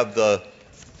Club. Do we have the...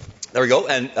 There we go.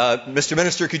 And Mr.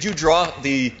 Minister, could you draw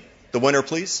the winner,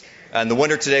 please? And the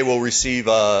winner today will receive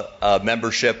a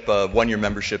membership, a one-year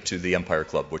membership to the Empire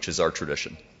Club, which is our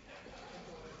tradition.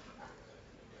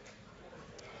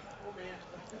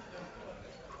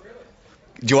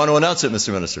 Do you want to announce it,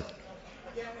 Mr. Minister?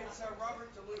 Yeah, it's Robert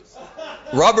Deluce.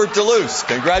 Robert Deluce.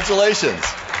 Congratulations.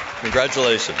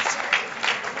 Congratulations.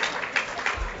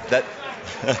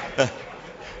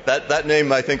 That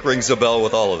name, I think, rings a bell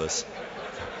with all of us.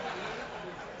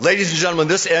 Ladies and gentlemen,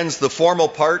 this ends the formal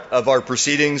part of our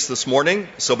proceedings this morning.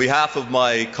 So on behalf of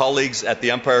my colleagues at the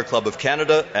Empire Club of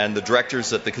Canada and the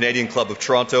directors at the Canadian Club of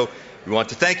Toronto, we want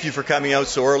to thank you for coming out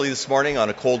so early this morning on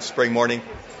a cold spring morning.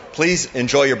 Please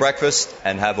enjoy your breakfast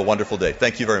and have a wonderful day.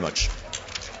 Thank you very much.